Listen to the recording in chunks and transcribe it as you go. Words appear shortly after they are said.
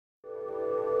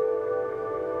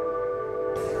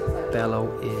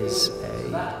Bellow is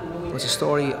it's a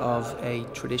story of a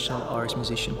traditional Irish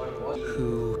musician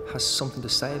who has something to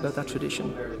say about that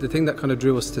tradition. The thing that kind of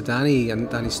drew us to Danny and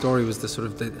Danny's story was I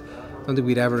don't think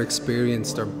we'd ever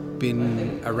experienced or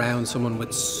been around someone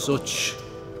with such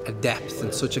a depth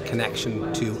and such a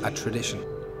connection to a tradition.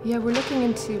 Yeah, we're looking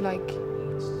into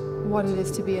what it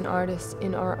is to be an artist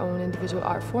in our own individual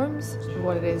art forms,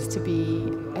 what it is to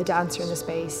be a dancer in the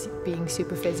space, being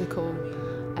super physical,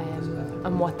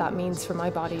 and what that means for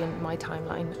my body and my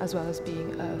timeline, as well as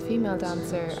being a female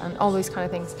dancer and all those kind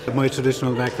of things. My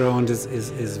traditional background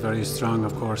is very strong,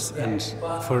 of course, and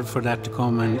for that to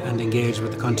come and engage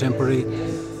with the contemporary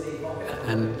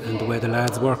and the way the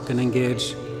lads work and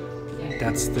engage,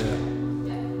 I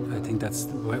think that's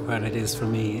where it is for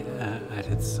me at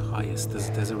its highest.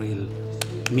 There's a real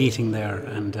meeting there,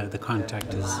 and the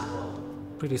contact is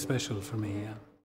pretty special for me. Yeah.